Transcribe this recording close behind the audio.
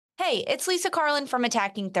Hey, it's Lisa Carlin from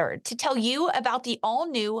Attacking Third to tell you about the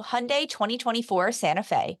all-new Hyundai 2024 Santa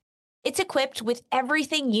Fe. It's equipped with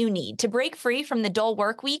everything you need to break free from the dull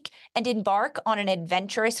work week and embark on an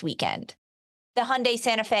adventurous weekend. The Hyundai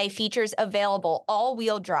Santa Fe features available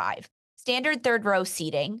all-wheel drive, standard third-row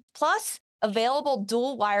seating, plus available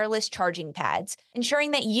dual wireless charging pads,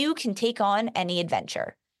 ensuring that you can take on any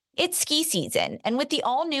adventure. It's ski season, and with the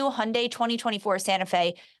all-new Hyundai 2024 Santa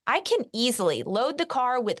Fe, I can easily load the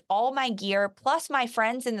car with all my gear plus my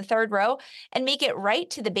friends in the third row and make it right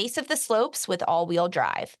to the base of the slopes with all-wheel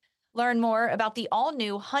drive. Learn more about the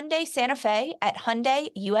all-new Hyundai Santa Fe at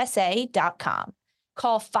HyundaiUSA.com.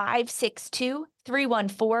 Call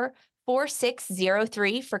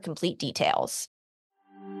 562-314-4603 for complete details.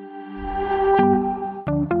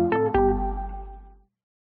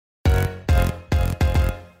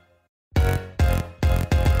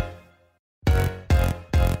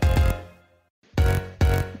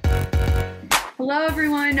 Hello,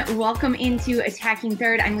 everyone. Welcome into Attacking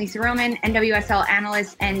Third. I'm Lisa Roman, NWSL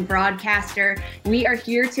analyst and broadcaster. We are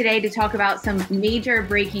here today to talk about some major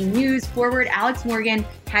breaking news. Forward Alex Morgan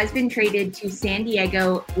has been traded to San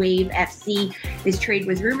Diego Wave FC. This trade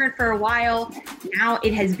was rumored for a while. Now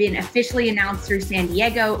it has been officially announced through San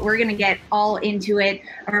Diego. We're going to get all into it.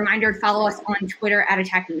 A reminder to follow us on Twitter at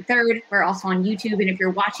Attacking Third. We're also on YouTube. And if you're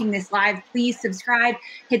watching this live, please subscribe,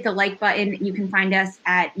 hit the like button. You can find us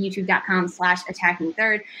at youtube.com/Attacking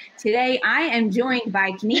Third. Today, I am joined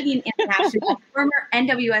by Canadian international, former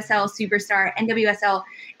NWSL superstar, NWSL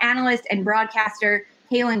analyst and broadcaster,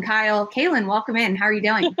 Kaylyn Kyle. Kaylyn, welcome in. How are you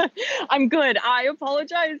doing? I'm good. I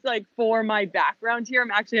apologize for my background here.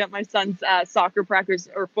 I'm actually at my son's soccer practice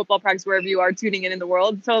or football practice, wherever you are tuning in the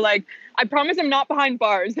world. So I promise I'm not behind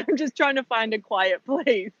bars. I'm just trying to find a quiet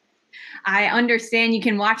place. I understand. You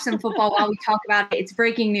can watch some football while we talk about it. It's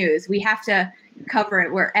breaking news. We have to cover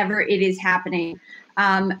it wherever it is happening.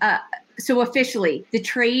 So officially, the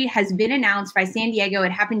trade has been announced by San Diego.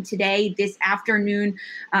 It happened today, this afternoon,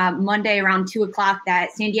 Monday around 2 o'clock,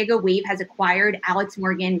 that San Diego Wave has acquired Alex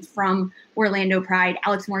Morgan from Orlando Pride.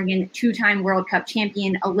 Alex Morgan, two-time World Cup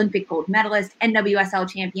champion, Olympic gold medalist, NWSL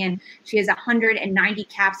champion. She has 190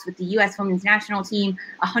 caps with the U.S. women's national team,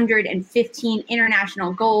 115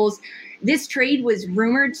 international goals. This trade was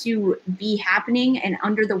rumored to be happening and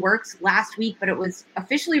under the works last week, but it was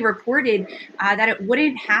officially reported that it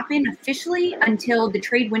wouldn't happen officially until the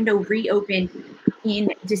trade window reopened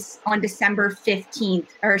on December 15th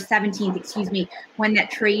or 17th, excuse me, when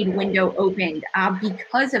that trade window opened.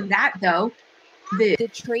 Because of that, though, the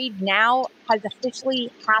trade now has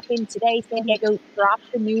officially happened today. San Diego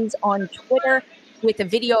dropped the news on Twitter with a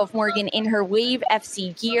video of Morgan in her Wave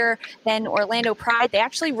FC gear. Then Orlando Pride, they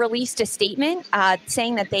actually released a statement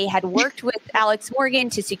saying that they had worked with Alex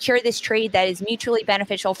Morgan to secure this trade that is mutually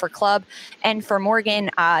beneficial for club and for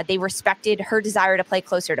Morgan. They respected her desire to play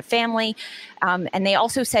closer to family. And they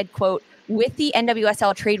also said, quote, "With the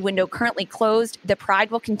NWSL trade window currently closed, the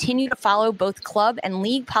Pride will continue to follow both club and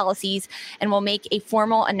league policies and will make a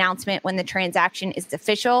formal announcement when the transaction is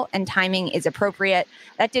official and timing is appropriate."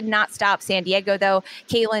 That did not stop San Diego, though.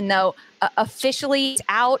 Kaylyn, though, officially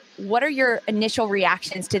out. What are your initial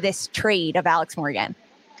reactions to this trade of Alex Morgan?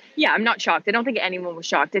 Yeah, I'm not shocked. I don't think anyone was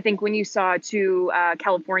shocked. I think when you saw two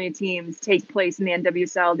California teams take place in the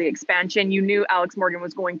NWSL, the expansion, you knew Alex Morgan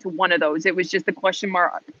was going to one of those. It was just the question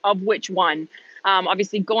mark of which one.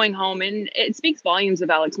 Obviously going home, and it speaks volumes of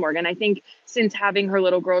Alex Morgan. I think since having her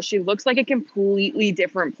little girl, she looks like a completely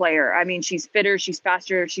different player. I mean, she's fitter, she's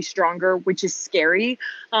faster, she's stronger, which is scary.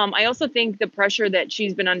 I also think the pressure that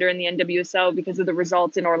she's been under in the NWSL because of the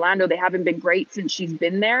results in Orlando, they haven't been great since she's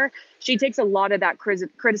been there. She takes a lot of that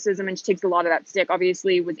criticism and she takes a lot of that stick.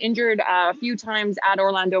 Obviously was injured a few times at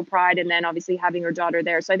Orlando Pride, and then obviously having her daughter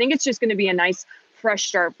there. So I think it's just going to be a nice fresh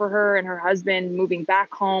start for her and her husband, moving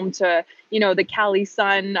back home to, the Cali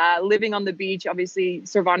sun, living on the beach. Obviously,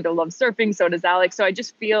 Servando loves surfing, so does Alex. So I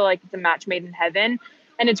just feel like it's a match made in heaven.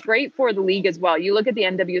 And it's great for the league as well. You look at the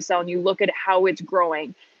NWSL and you look at how it's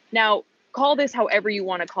growing. Now, call this however you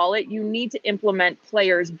want to call it. You need to implement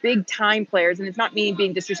players, big time players, and it's not me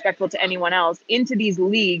being disrespectful to anyone else, into these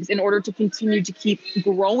leagues in order to continue to keep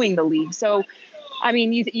growing the league. So, I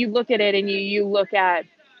mean, you look at it and you look at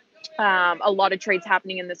a lot of trades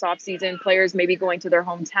happening in this offseason, players maybe going to their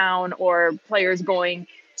hometown or players going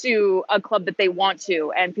to a club that they want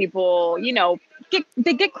to, and people,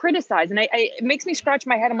 they get criticized. And it makes me scratch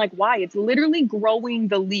my head. I'm like, why? It's literally growing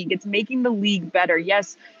the league. It's making the league better.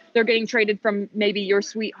 Yes, they're getting traded from maybe your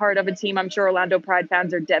sweetheart of a team. I'm sure Orlando Pride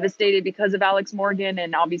fans are devastated because of Alex Morgan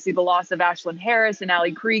and obviously the loss of Ashlyn Harris and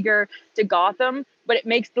Ali Krieger to Gotham. but it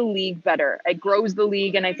makes the league better. It grows the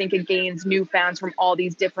league, and I think it gains new fans from all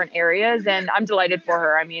these different areas, and I'm delighted for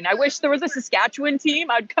her. I mean, I wish there was a Saskatchewan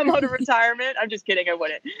team. I'd come out of retirement. I'm just kidding. I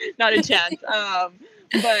wouldn't. Not a chance.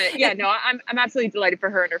 But yeah, no, I'm absolutely delighted for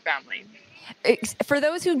her and her family. For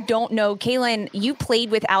those who don't know, Kaylyn, you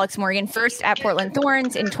played with Alex Morgan first at Portland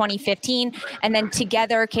Thorns in 2015, and then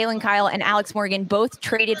together, Kaylyn Kyle and Alex Morgan both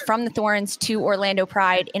traded from the Thorns to Orlando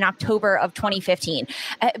Pride in October of 2015.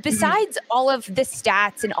 Besides all of the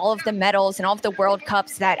stats and all of the medals and all of the World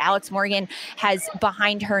Cups that Alex Morgan has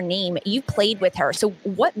behind her name, you played with her. So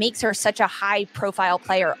what makes her such a high-profile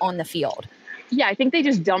player on the field? Yeah, I think they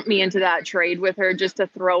just dumped me into that trade with her just to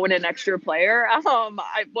throw in an extra player.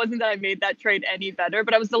 I wasn't that I made that trade any better,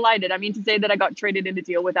 but I was delighted. I mean, to say that I got traded in a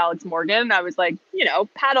deal with Alex Morgan, I was like,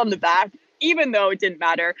 pat on the back, even though it didn't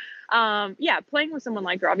matter. Yeah, playing with someone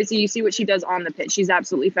like her, obviously you see what she does on the pitch. She's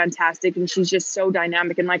absolutely fantastic, and she's just so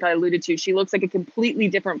dynamic. And like I alluded to, she looks like a completely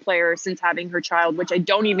different player since having her child, which I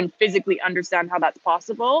don't even physically understand how that's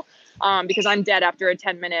possible, because I'm dead after a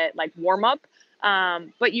 10-minute warm up.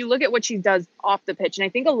 But you look at what she does off the pitch, and I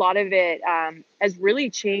think a lot of it has really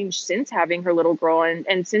changed since having her little girl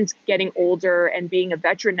and since getting older and being a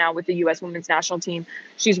veteran now with the U.S. women's national team.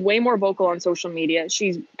 She's way more vocal on social media.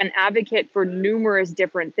 She's an advocate for numerous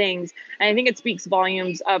different things. And I think it speaks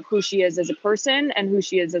volumes of who she is as a person and who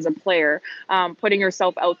she is as a player, putting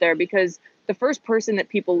herself out there, because the first person that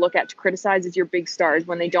people look at to criticize is your big stars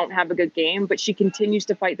when they don't have a good game, but she continues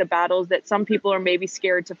to fight the battles that some people are maybe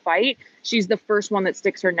scared to fight. She's the first one that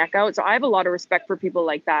sticks her neck out. So I have a lot of respect for people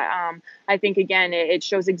like that. I think, again, it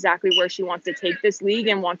shows exactly where she wants to take this league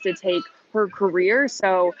and wants to take her career.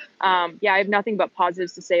 So, yeah, I have nothing but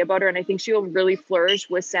positives to say about her. And I think she'll really flourish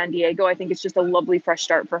with San Diego. I think it's just a lovely fresh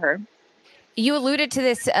start for her. You alluded to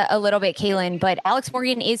this a little bit, Kaylyn, but Alex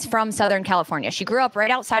Morgan is from Southern California. She grew up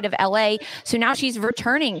right outside of LA. So now she's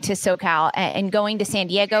returning to SoCal and going to San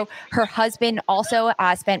Diego. Her husband also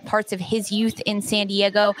spent parts of his youth in San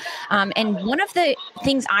Diego. And one of the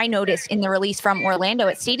things I noticed in the release from Orlando,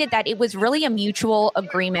 it stated that it was really a mutual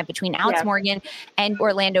agreement between Alex Morgan and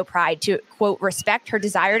Orlando Pride to, quote, respect her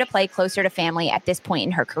desire to play closer to family at this point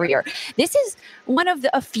in her career. This is one of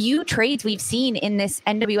a few trades we've seen in this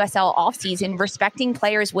NWSL offseason, respecting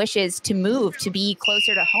players' wishes to move to be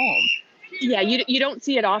closer to home. Yeah, you don't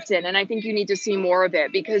see it often, and I think you need to see more of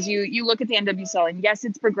it, because you look at the NWSL, and yes,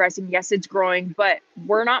 it's progressing, yes, it's growing, but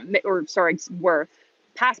we're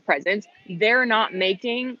past present, they're not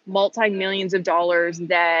making multi-millions of dollars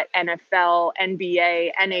that NFL,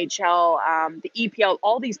 NBA, NHL, the EPL,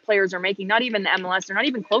 all these players are making. Not even the MLS, they're not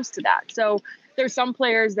even close to that. So there's some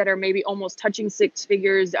players that are maybe almost touching six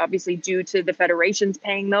figures, obviously due to the federations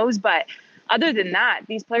paying those, but other than that,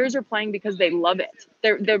 these players are playing because they love it.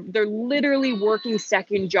 They're literally working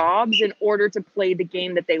second jobs in order to play the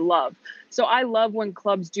game that they love. So I love when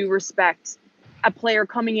clubs do respect a player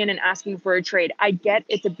coming in and asking for a trade. I get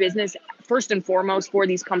it's a business first and foremost for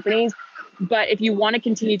these companies, but if you want to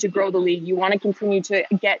continue to grow the league, you want to continue to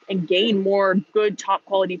get and gain more good top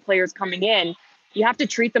quality players coming in, you have to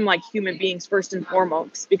treat them like human beings first and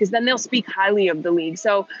foremost, because then they'll speak highly of the league.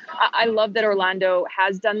 So I love that Orlando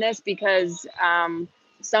has done this, because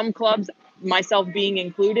some clubs, myself being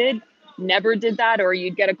included, never did that. Or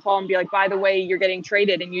you'd get a call and be like, by the way, you're getting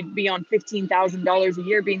traded, and you'd be on $15,000 a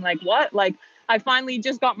year being like, what? Like, I finally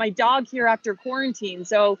just got my dog here after quarantine.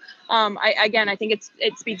 So I think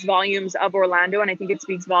it speaks volumes of Orlando, and I think it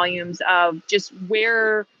speaks volumes of just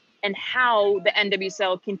where and how the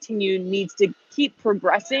NWSL needs to keep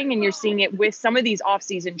progressing. And you're seeing it with some of these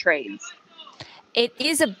off-season trades. It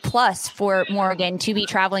is a plus for Morgan to be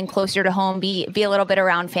traveling closer to home, be a little bit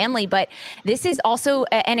around family, but this is also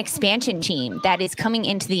an expansion team that is coming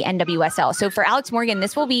into the NWSL. So for Alex Morgan,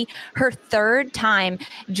 this will be her third time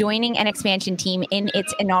joining an expansion team in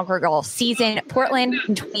its inaugural season. Portland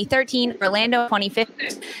in 2013, Orlando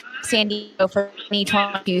 2015, San Diego for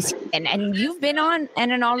 2022 season. And you've been on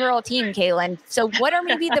an inaugural team, Kaylyn. So what are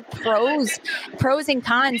maybe the pros and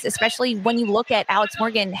cons, especially when you look at Alex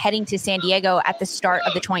Morgan heading to San Diego at the start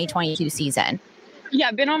of the 2022 season? Yeah,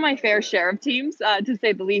 I've been on my fair share of teams, to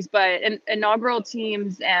say the least, but inaugural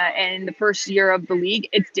teams in the first year of the league,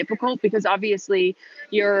 it's difficult because obviously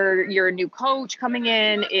you're a new coach coming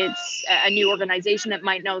in. It's a new organization that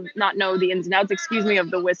might not know the ins and outs, excuse me,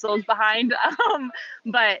 of the whistles behind.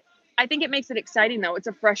 But I think it makes it exciting, though. It's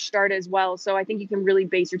a fresh start as well. So I think you can really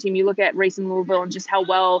base your team. You look at Racing Louisville and just how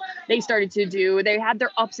well they started to do. They had their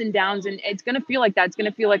ups and downs, and it's going to feel like that. It's going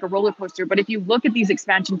to feel like a roller coaster. But if you look at these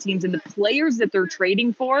expansion teams and the players that they're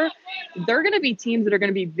trading for, they're going to be teams that are going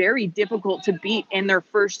to be very difficult to beat in their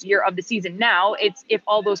first year of the season. Now, it's if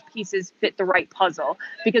all those pieces fit the right puzzle,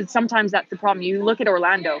 because sometimes that's the problem. You look at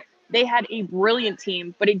Orlando. They had a brilliant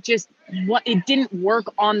team, but it didn't work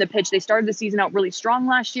on the pitch. They started the season out really strong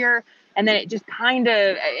last year, and then it just kind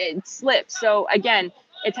of it slipped. So again,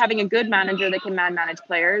 it's having a good manager that can manage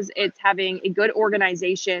players. It's having a good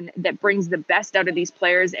organization that brings the best out of these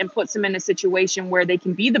players and puts them in a situation where they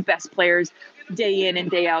can be the best players day in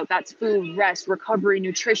and day out. That's food, rest, recovery,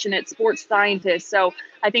 nutrition, it's sports scientists. So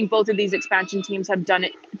I think both of these expansion teams have done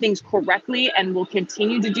things correctly and will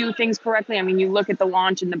continue to do things correctly. I mean, you look at the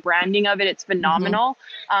launch and the branding of it, it's phenomenal.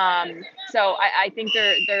 So I think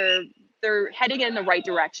they're heading in the right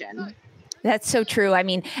direction. That's so true. I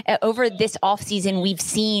mean, over this offseason, we've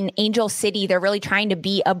seen Angel City. They're really trying to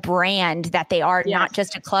be a brand that they are, not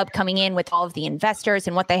just a club coming in with all of the investors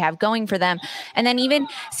and what they have going for them. And then even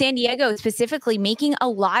San Diego specifically making a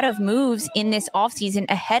lot of moves in this offseason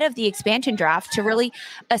ahead of the expansion draft to really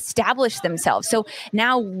establish themselves. So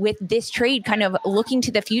now with this trade kind of looking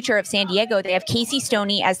to the future of San Diego, they have Casey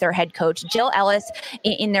Stoney as their head coach, Jill Ellis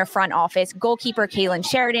in their front office, goalkeeper Kaylyn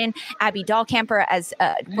Sheridan, Abby Dahlkemper as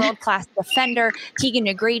a world-class defender, Tegan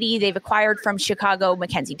McGrady. They've acquired from Chicago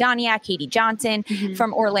Mackenzie Doniak, Katie Johnson,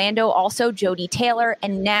 from Orlando also Jody Taylor,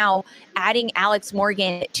 and now adding Alex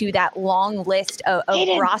Morgan to that long list of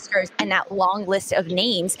rosters and that long list of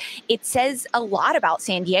names. It says a lot about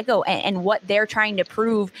San Diego and what they're trying to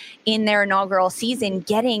prove in their inaugural season,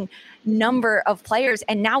 getting number of players.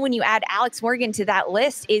 And now when you add Alex Morgan to that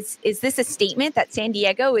list, is this a statement that San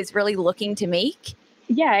Diego is really looking to make?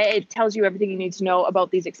 Yeah, it tells you everything you need to know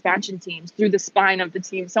about these expansion teams through the spine of the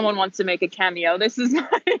team. Someone wants to make a cameo. This is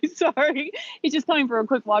sorry. He's just coming for a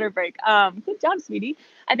quick water break. Good job, sweetie.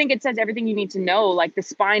 I think it says everything you need to know, like the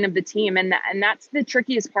spine of the team. And that's the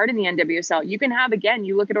trickiest part in the NWSL. You can have, again,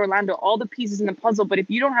 you look at Orlando, all the pieces in the puzzle, but if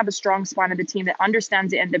you don't have a strong spine of the team that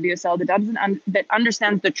understands the NWSL, that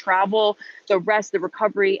understands the travel, the rest, the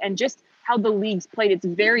recovery, and just how the league's played, it's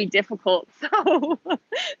very difficult. So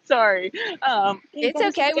sorry. It's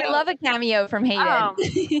okay. We love a cameo from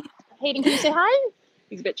Hayden. Hayden, can you say hi?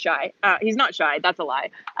 He's a bit shy. He's not shy. That's a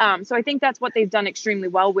lie. So I think that's what they've done extremely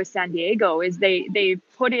well with San Diego is they've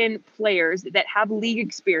put in players that have league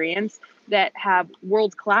experience, that have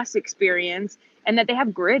world-class experience, and that they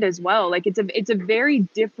have grit as well. Like it's a very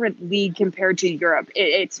different league compared to Europe.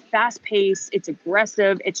 It's fast-paced, it's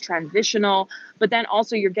aggressive, it's transitional, but then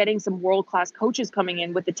also you're getting some world-class coaches coming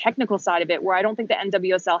in with the technical side of it, where I don't think the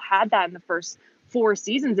NWSL had that in the first 4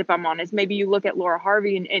 seasons, if I'm honest. Maybe you look at Laura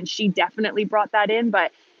Harvey and she definitely brought that in,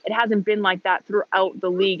 but it hasn't been like that throughout the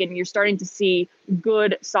league. And you're starting to see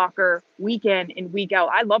good soccer week in and week out.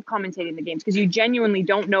 I love commentating the games because you genuinely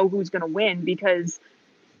don't know who's going to win because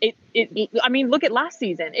I mean, look at last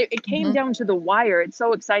season. It came down to the wire. It's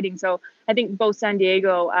so exciting. So I think both San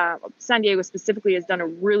Diego specifically has done a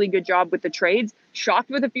really good job with the trades. Shocked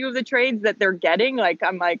with a few of the trades that they're getting. Like,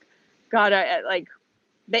 I'm like, God,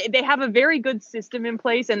 they have a very good system in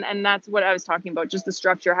place. And that's what I was talking about. Just the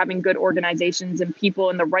structure, having good organizations and people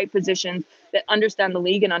in the right positions that understand the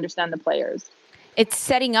league and understand the players. It's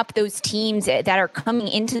setting up those teams that are coming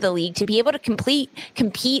into the league to be able to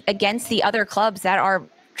compete against the other clubs that are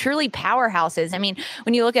truly powerhouses. I mean,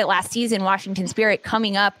 when you look at last season, Washington Spirit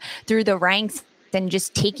coming up through the ranks and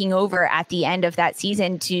just taking over at the end of that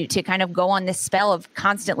season to kind of go on this spell of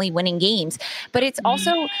constantly winning games. But it's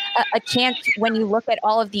also a chance when you look at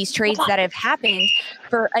all of these trades that have happened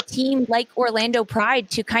for a team like Orlando Pride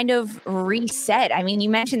to kind of reset. I mean, you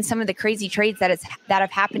mentioned some of the crazy trades that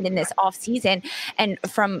have happened in this offseason, and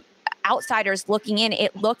from outsiders looking in,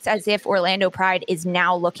 it looks as if Orlando Pride is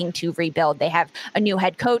now looking to rebuild. They have a new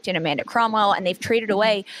head coach in Amanda Cromwell, and they've traded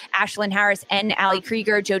away Ashlyn Harris and Allie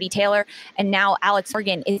Krieger, Jody Taylor, and now Alex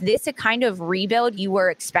Morgan. Is this a kind of rebuild you were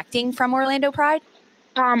expecting from Orlando Pride?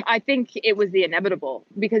 I think it was the inevitable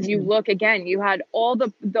because you look again, you had all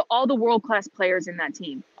the world-class players in that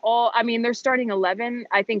team. They're starting 11.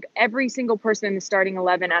 I think every single person in the starting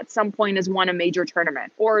 11 at some point has won a major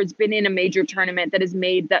tournament or has been in a major tournament that has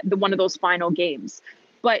made the one of those final games,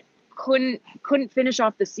 but couldn't finish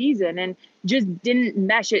off the season and just didn't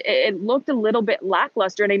mesh. It looked a little bit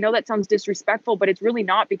lackluster. And I know that sounds disrespectful, but it's really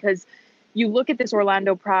not, because you look at this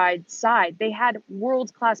Orlando Pride side, they had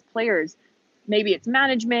world-class players. maybe it's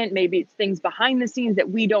management, maybe it's things behind the scenes that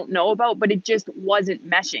we don't know about, but it just wasn't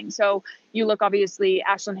meshing. So you look, obviously,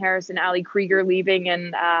 Ashlyn Harris and Ali Krieger leaving,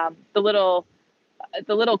 and the little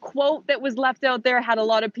quote that was left out there had a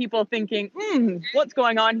lot of people thinking, what's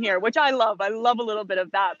going on here? Which I love. I love a little bit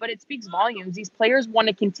of that, but it speaks volumes. These players want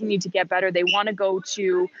to continue to get better. They want to go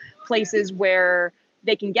to places where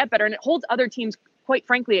they can get better, and it holds other teams, quite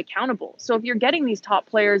frankly, accountable. So if you're getting these top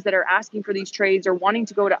players that are asking for these trades or wanting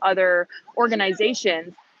to go to other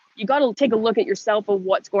organizations, you got to take a look at yourself of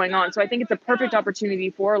what's going on. So I think it's a perfect opportunity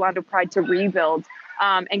for Orlando Pride to rebuild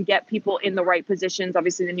and get people in the right positions.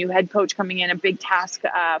 Obviously, the new head coach coming in, a big task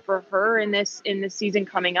for her in this season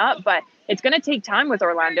coming up. But it's going to take time with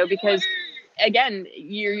Orlando because, again,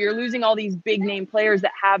 you're losing all these big name players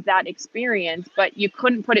that have that experience, but you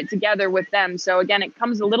couldn't put it together with them. So again, it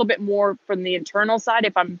comes a little bit more from the internal side.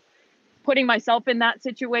 If I'm putting myself in that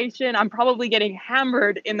situation, I'm probably getting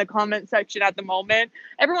hammered in the comment section at the moment.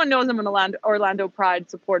 Everyone knows I'm an Orlando Pride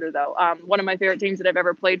supporter, though. One of my favorite teams that I've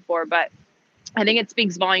ever played for, but I think it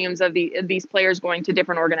speaks volumes of these players going to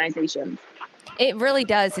different organizations. It really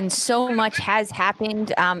does. And so much has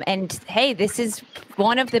happened. And hey, this is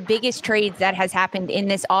one of the biggest trades that has happened in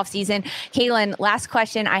this offseason. Kaylyn, last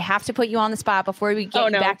question. I have to put you on the spot before we get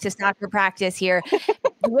you back to soccer practice here.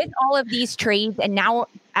 With all of these trades and now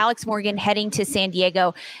Alex Morgan heading to San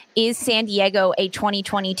Diego, is San Diego a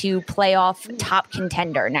 2022 playoff top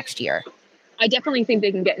contender next year? I definitely think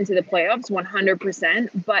they can get into the playoffs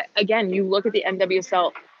 100%. But again, you look at the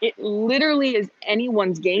NWSL, it literally is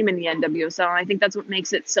anyone's game in the NWSL. And I think that's what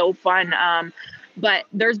makes it so fun. But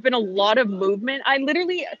there's been a lot of movement.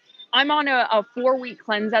 I'm on a 4-week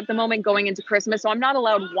cleanse at the moment going into Christmas. So I'm not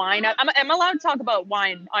allowed wine. I'm allowed to talk about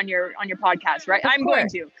wine on your podcast, right? I'm going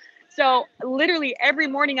to. So literally every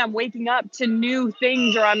morning I'm waking up to new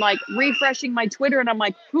things, or I'm like refreshing my Twitter and I'm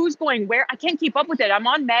like, who's going where? I can't keep up with it. I'm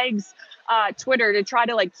on Meg's Twitter to try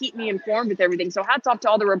to like keep me informed with everything. So hats off to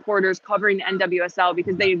all the reporters covering the NWSL,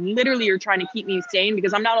 because they literally are trying to keep me sane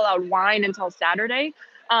because I'm not allowed wine until Saturday.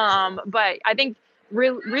 But I think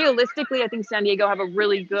realistically, I think San Diego have a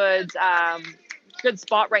really good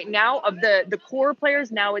spot right now of the core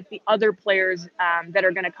players. Now it's the other players that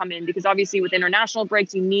are going to come in, because obviously with international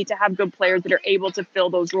breaks, you need to have good players that are able to fill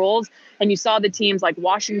those roles. And you saw the teams like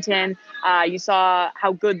Washington, you saw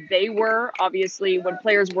how good they were. Obviously, when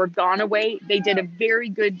players were gone away, they did a very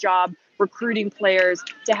good job recruiting players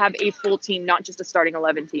to have a full team, not just a starting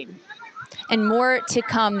 11 team. And more to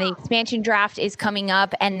come. The expansion draft is coming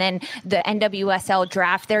up, and then the NWSL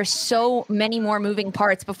draft. There's so many more moving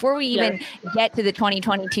parts before we even get to the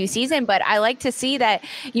 2022 season. But I like to see that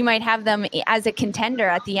you might have them as a contender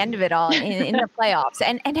at the end of it all in the playoffs.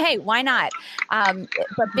 And hey, why not?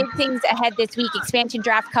 But big things ahead this week. Expansion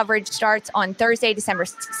draft coverage starts on Thursday, December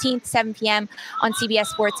 16th, 7 p.m. on CBS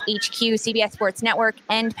Sports HQ, CBS Sports Network,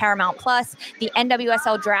 and Paramount Plus. The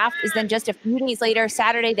NWSL draft is then just a few days later,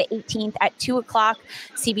 Saturday the 18th at 2 o'clock,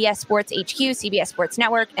 CBS Sports HQ, CBS Sports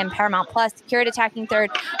Network, and Paramount Plus. Here at Attacking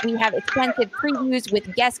Third, we have extensive previews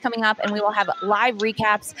with guests coming up, and we will have live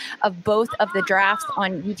recaps of both of the drafts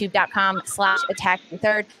on youtube.com/Attacking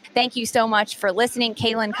Third. Thank you so much for listening.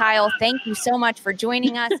 Kaylyn Kyle, thank you so much for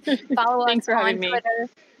joining us. Follow us on Twitter.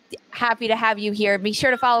 Happy to have you here. Be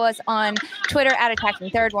sure to follow us on Twitter at Attacking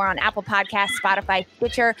Third. We're on Apple Podcasts, Spotify,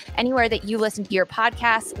 Stitcher, anywhere that you listen to your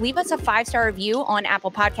podcasts. Leave us a 5-star review on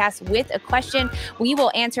Apple Podcasts with a question. We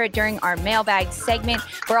will answer it during our mailbag segment.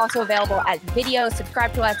 We're also available as video.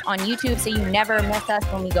 Subscribe to us on YouTube so you never miss us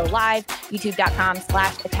when we go live.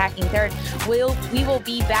 youtube.com/Attacking Third. We will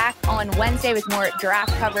be back on Wednesday with more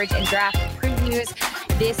draft coverage and draft previews.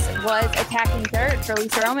 This was Attacking Third for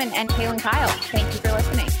Lisa Roman and Kaylyn Kyle. Thank you for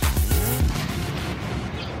listening.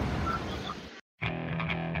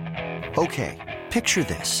 Okay, picture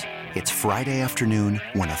this. It's Friday afternoon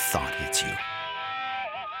when a thought hits you.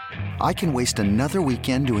 I can waste another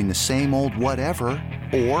weekend doing the same old whatever,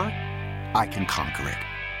 or I can conquer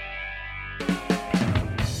it.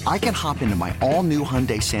 I can hop into my all-new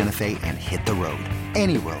Hyundai Santa Fe and hit the road.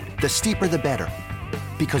 Any road. The steeper, the better.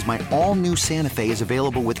 Because my all-new Santa Fe is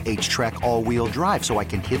available with H-Track all-wheel drive, so I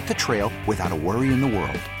can hit the trail without a worry in the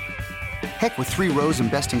world. Heck, with 3 rows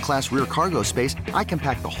and best-in-class rear cargo space, I can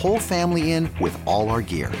pack the whole family in with all our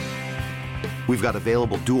gear. We've got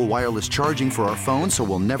available dual wireless charging for our phones, so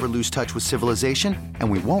we'll never lose touch with civilization, and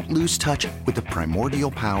we won't lose touch with the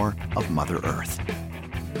primordial power of Mother Earth.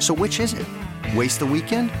 So which is it? Waste the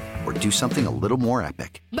weekend or do something a little more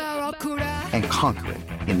epic? And conquer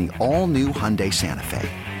it in the all-new Hyundai Santa Fe.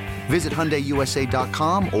 Visit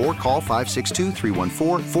HyundaiUSA.com or call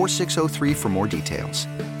 562-314-4603 for more details.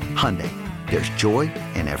 Hyundai, there's joy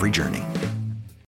in every journey.